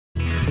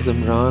is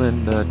Imran,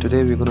 and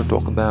today we're going to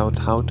talk about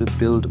how to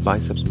build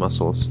biceps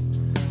muscles.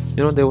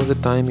 There was a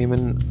time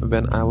even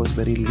when I was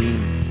very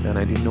lean and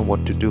I didn't know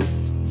what to do.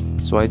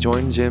 So I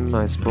joined gym,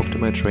 I spoke to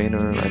my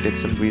trainer, I did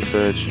some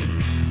research,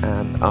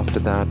 and after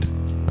that,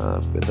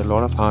 with a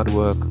lot of hard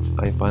work,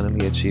 I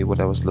finally achieved what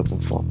I was looking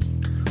for.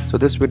 So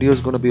this video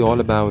is going to be all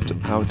about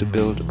how to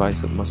build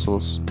bicep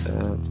muscles.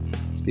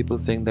 People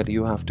think that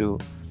you have to,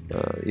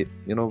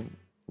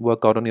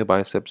 work out on your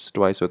biceps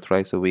twice or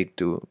thrice a week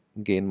to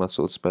gain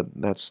muscles, but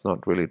that's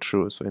not really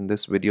true. So in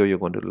this video, you're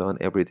going to learn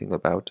everything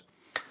about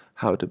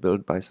how to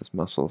build biceps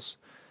muscles,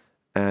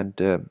 and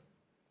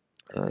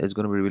it's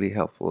going to be really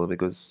helpful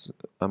because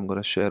I'm going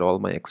to share all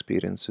my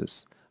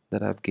experiences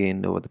that I've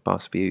gained over the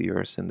past few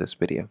years in this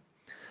video.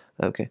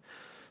 Okay,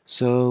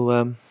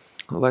 so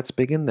let's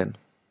begin then.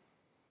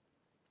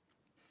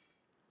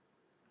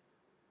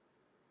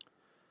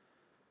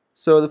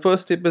 So the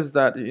first tip is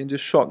that you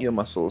just shock your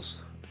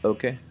muscles.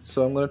 Okay,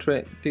 so I'm going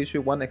to teach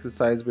you one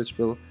exercise which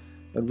will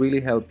really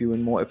help you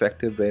in more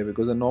effective way,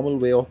 because a normal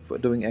way of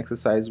doing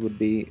exercise would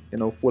be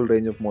full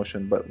range of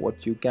motion, but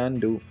what you can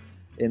do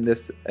in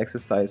this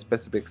exercise,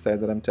 specific exercise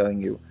that I'm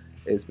telling you,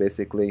 is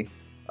basically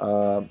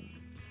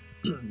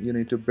you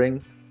need to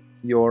bring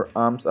your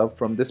arms up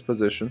from this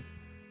position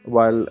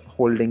while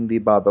holding the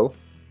barbell,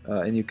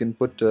 and you can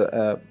put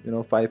 5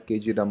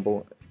 kg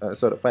dumbbell,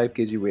 5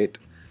 kg weight.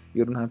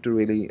 You don't have to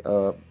really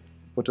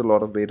put a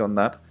lot of weight on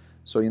that.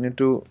 So you need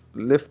to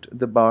lift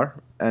the bar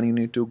and you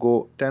need to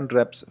go 10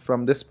 reps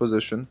from this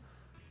position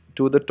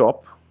to the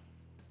top.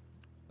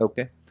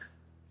 Okay,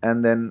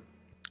 and then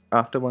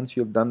once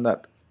you've done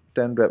that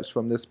 10 reps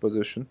from this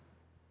position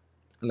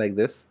like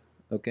this,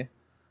 okay,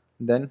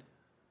 then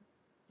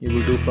you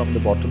will do from the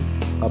bottom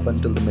up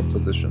until the mid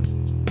position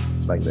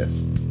like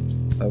this.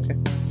 Okay,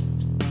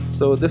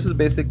 so this is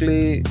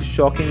basically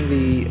shocking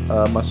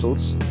the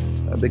muscles,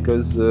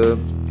 because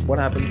what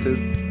happens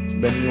is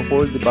when you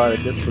hold the bar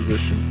at this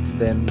position,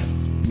 then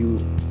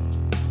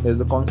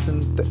there's a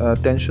constant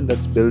tension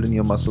that's built in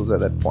your muscles at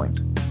that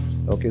point.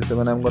 Okay, so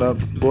when I'm gonna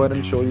go ahead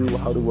and show you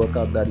how to work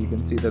out that, you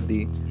can see that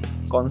the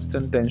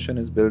constant tension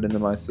is built in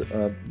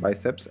the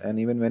biceps, and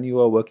even when you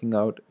are working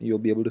out, you'll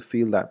be able to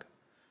feel that,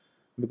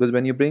 because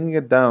when you're bringing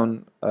it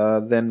down,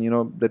 then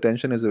the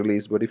tension is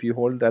released. But if you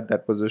hold at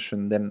that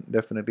position, then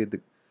definitely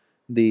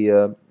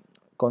the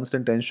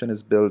constant tension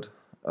is built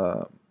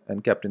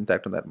and kept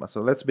intact on that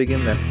muscle. Let's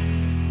begin then.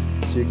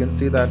 So you can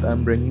see that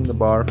I'm bringing the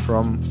bar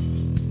from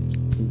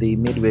the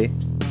midway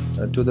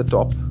to the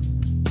top.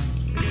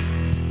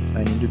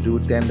 I need to do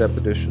 10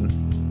 repetitions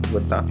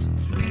with that.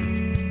 Okay.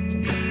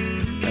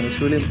 And it's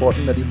really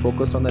important that you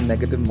focus on the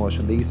negative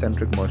motion, the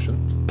eccentric motion.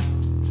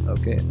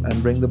 Okay,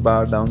 and bring the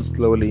bar down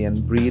slowly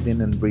and breathe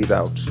in and breathe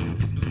out.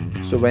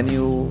 So when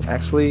you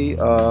actually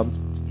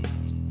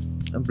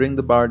bring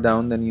the bar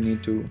down, then you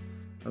need to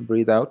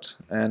breathe out,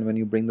 and when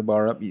you bring the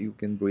bar up, you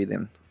can breathe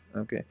in.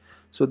 Okay,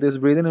 so this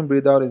breathe in and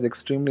breathe out is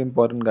extremely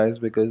important, guys,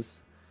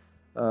 because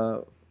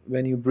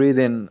when you breathe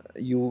in,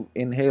 you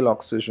inhale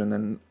oxygen,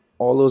 and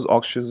all those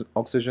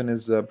oxygen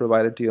is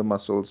provided to your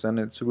muscles, and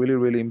it's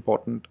really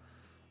important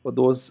for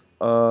those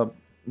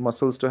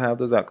muscles to have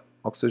those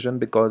oxygen,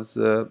 because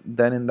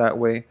then in that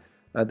way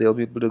they'll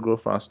be able to grow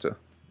faster.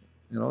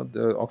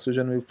 The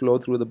oxygen will flow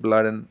through the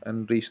blood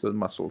and reach those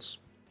muscles.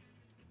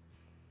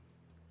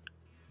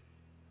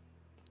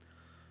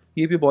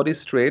 Keep your body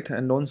straight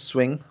and don't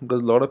swing,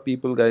 because a lot of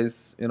people,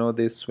 guys,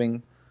 they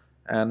swing,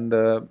 and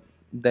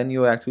then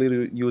you're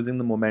actually using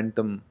the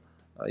momentum,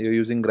 you're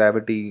using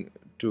gravity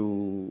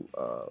to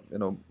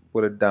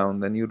pull it down,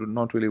 then you're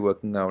not really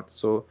working out.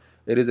 So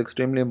it is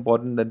extremely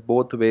important that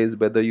both ways,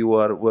 whether you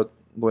are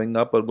going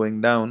up or going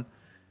down,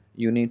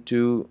 you need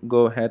to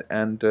go ahead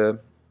and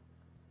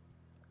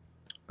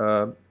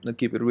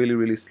keep it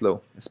really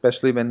slow,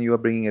 especially when you are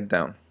bringing it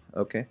down.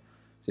 Okay,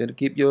 so you have to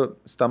keep your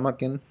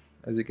stomach in,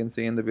 as you can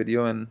see in the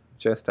video, and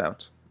chest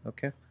out.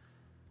 Okay,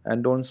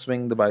 and don't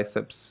swing the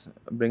biceps,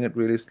 bring it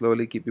really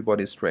slowly, keep your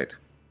body straight.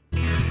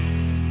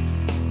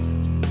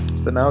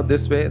 So now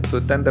this way, so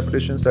 10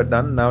 repetitions are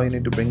done. Now you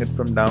need to bring it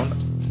from down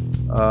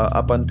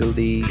up until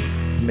the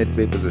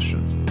midway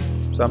position.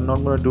 So I'm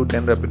not going to do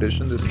 10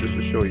 repetitions, this is just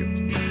to show you.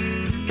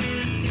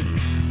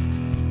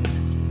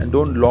 And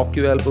don't lock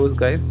your elbows,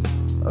 guys,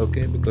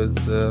 okay,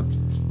 because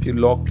if you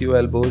lock your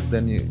elbows,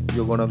 then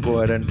you're going to go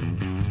ahead and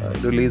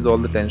release all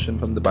the tension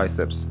from the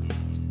biceps.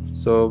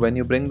 So when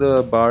you bring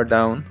the bar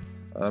down,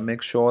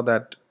 make sure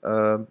that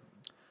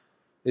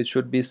it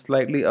should be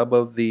slightly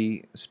above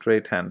the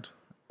straight hand.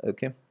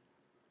 Okay,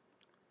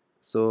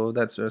 so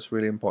that's just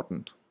really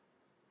important.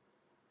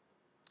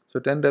 So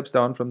 10 reps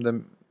down from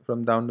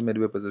down to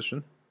midway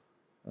position.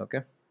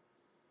 Okay,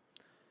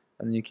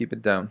 and you keep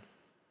it down,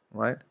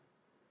 right?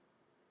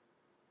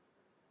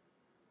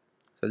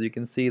 So you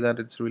can see that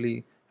it's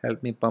really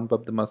helped me pump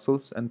up the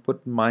muscles and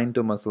put mind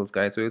to muscles,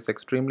 guys. So it's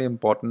extremely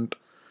important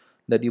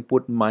that you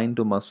put mind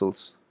to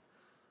muscles,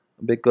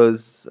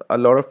 because a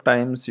lot of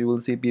times you will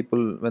see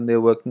people when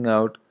they're working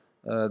out,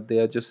 they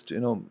are just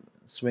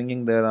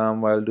swinging their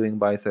arm while doing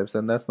biceps,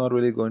 and that's not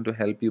really going to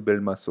help you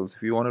build muscles.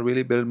 If you want to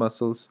really build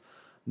muscles,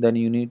 then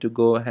you need to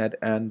go ahead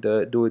and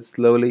do it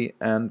slowly,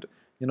 and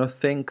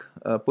think,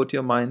 put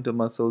your mind to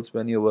muscles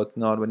when you're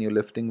working out, when you're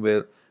lifting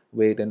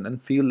weight,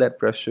 and feel that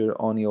pressure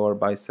on your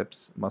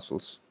biceps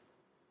muscles.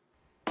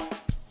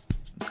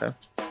 Okay.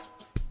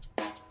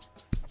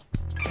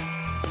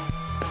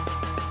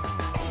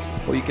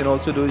 Or you can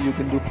also do, you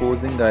can do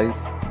posing,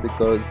 guys,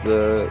 because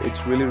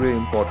it's really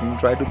important.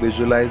 Try to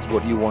visualize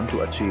what you want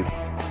to achieve.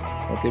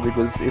 Okay,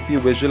 because if you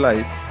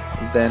visualize,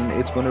 then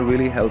it's going to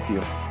really help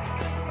you.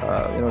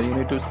 You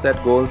need to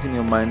set goals in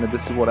your mind that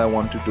this is what I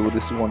want to do,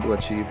 this is what I want to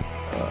achieve,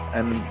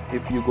 and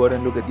if you go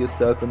and look at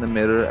yourself in the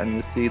mirror and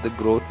you see the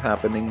growth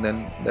happening,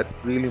 then that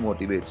really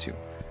motivates you.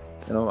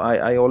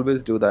 I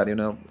always do that.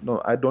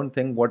 No, I don't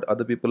think what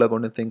other people are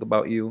going to think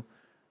about you,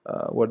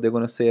 what they're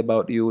going to say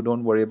about you.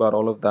 Don't worry about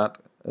all of that.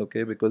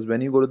 Okay, because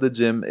when you go to the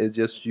gym, it's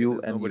just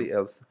you and nobody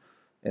else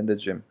in the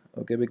gym.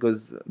 Okay,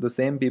 because the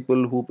same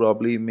people who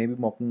probably maybe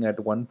mocking at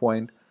one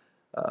point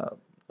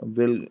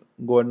will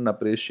go ahead and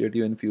appreciate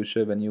you in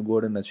future when you go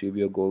ahead and achieve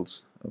your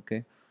goals.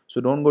 Okay,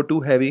 so don't go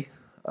too heavy.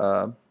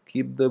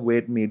 Keep the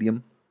weight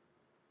medium,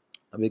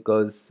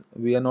 because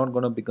we are not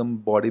going to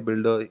become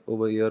bodybuilder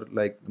over here,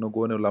 like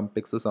go in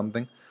Olympics or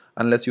something,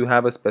 unless you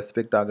have a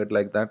specific target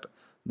like that.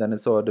 Then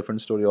it's a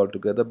different story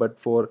altogether. But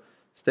for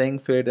staying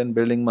fit and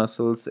building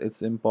muscles,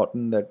 it's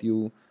important that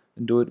you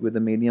do it with a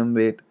medium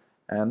weight,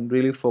 and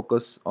really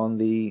focus on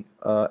the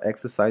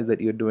exercise that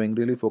you're doing.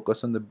 Really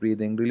focus on the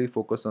breathing, really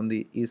focus on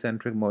the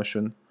eccentric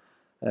motion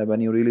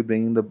when you're really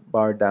bringing the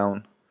bar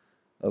down.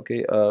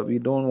 Okay, we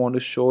don't want to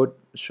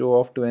show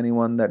off to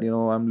anyone that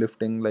I'm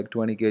lifting like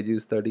 20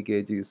 kgs, 30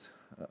 kgs.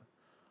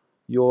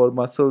 Your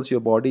muscles,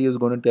 your body is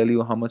going to tell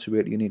you how much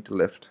weight you need to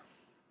lift.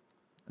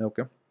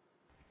 Okay,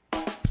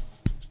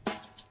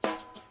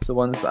 so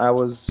once I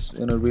was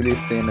really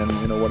thin,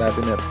 and what I've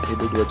been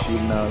able to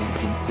achieve now, you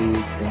can see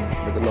it's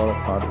been with a lot of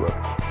hard work.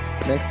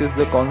 Next is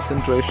the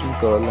concentration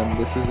curl, and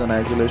this is an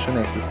isolation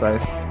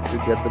exercise to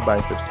get the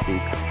biceps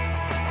peak.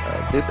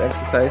 This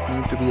exercise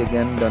needs to be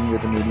again done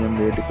with a medium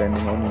weight,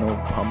 depending on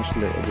how much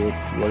weight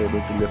you are able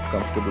to lift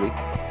comfortably,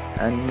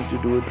 and you need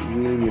to do it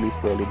really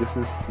slowly.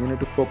 You need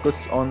to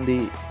focus on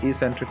the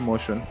eccentric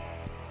motion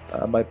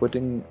by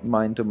putting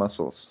mind to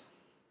muscles.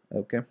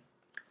 Okay,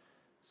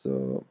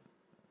 so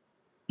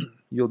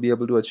you'll be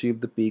able to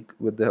achieve the peak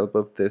with the help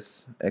of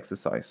this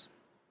exercise,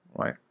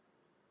 right?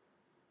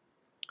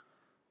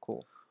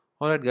 Cool.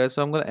 Alright guys,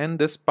 so I'm going to end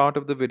this part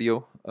of the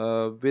video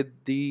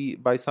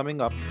by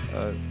summing up,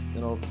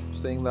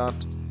 saying that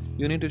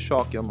you need to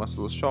shock your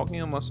muscles. Shocking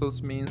your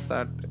muscles means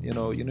that you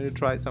need to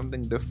try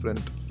something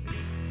different,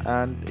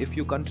 and if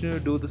you continue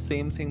to do the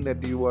same thing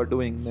that you are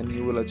doing, then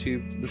you will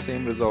achieve the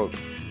same result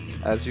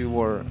as you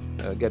were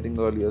getting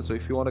earlier. So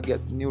if you want to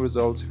get new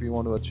results, if you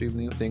want to achieve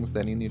new things,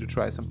 then you need to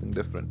try something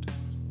different.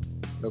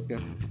 Okay,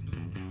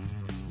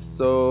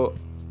 so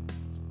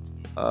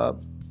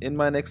in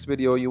my next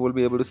video you will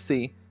be able to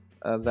see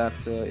that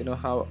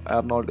how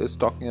Arnold is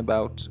talking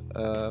about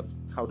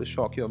how to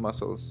shock your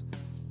muscles.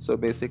 So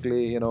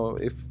basically,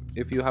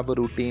 if you have a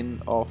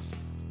routine of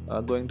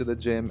going to the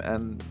gym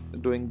and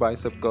doing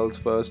bicep curls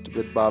first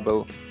with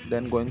barbell,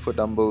 then going for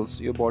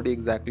dumbbells, your body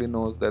exactly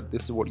knows that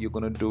this is what you're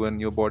going to do,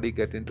 and your body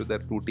get into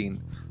that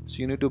routine. So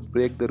you need to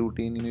break the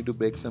routine, you need to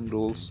break some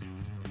rules,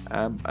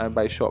 and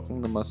by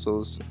shocking the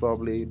muscles,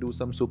 probably do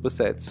some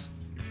supersets,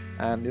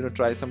 and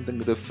try something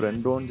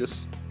different. Don't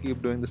just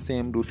keep doing the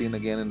same routine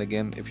again and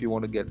again if you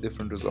want to get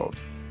different result.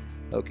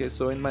 Okay,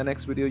 so in my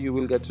next video you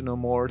will get to know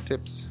more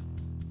tips,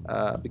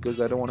 because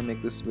I don't want to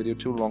make this video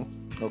too long.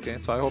 Okay,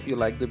 so I hope you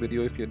liked the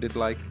video. If you did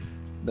like,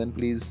 then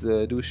please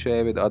do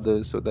share with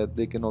others so that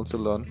they can also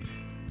learn,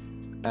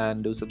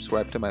 and do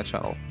subscribe to my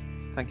channel.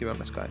 Thank you very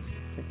much guys.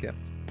 Take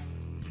care.